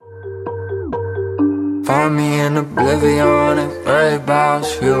Find me in oblivion and worry about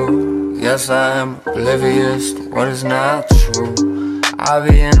you. Yes, I am oblivious to what is not true. I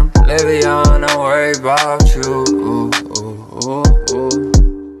be in oblivion and worry about you.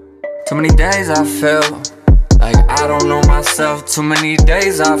 Too many days I feel like I don't know myself. Too many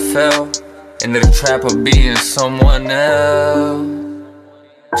days I fell into the trap of being someone else.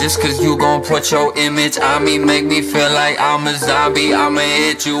 Just cause you gon' put your image on me, make me feel like I'm a zombie. I'ma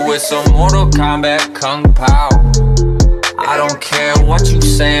hit you with some Mortal Kombat Kung Pao. I don't care what you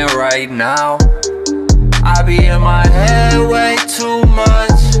saying right now. I be in my head way too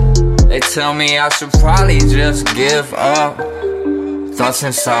much. They tell me I should probably just give up. Thoughts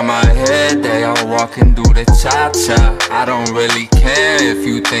inside my head, they all walking through the cha-cha. I don't really care if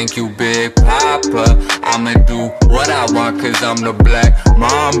you think you Big Papa. I'ma do what I want cause I'm the Black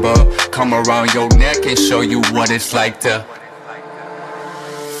Mamba. Come around your neck and show you what it's like to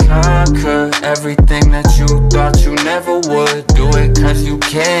conquer everything that you thought you never would. Do it cause you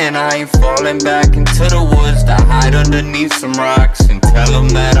can. I ain't falling back into the woods to hide underneath some rocks and tell them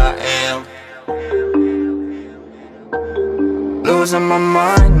that I am. Losing my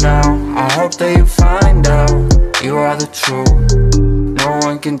mind now, I hope that you find out you are the truth. No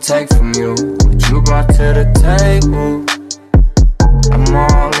one can take from you what you brought to the table. I'm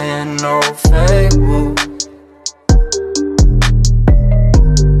all in, no fable.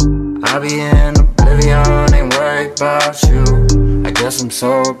 I be in oblivion, ain't worried about you. I guess I'm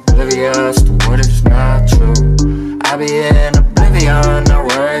so oblivious to what is not true. I be in oblivion, not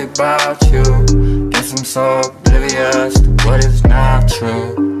worried about you. Guess I'm so oblivious to what is not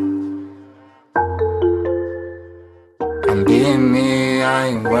true. I'm being me, I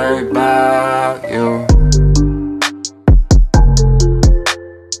ain't worried about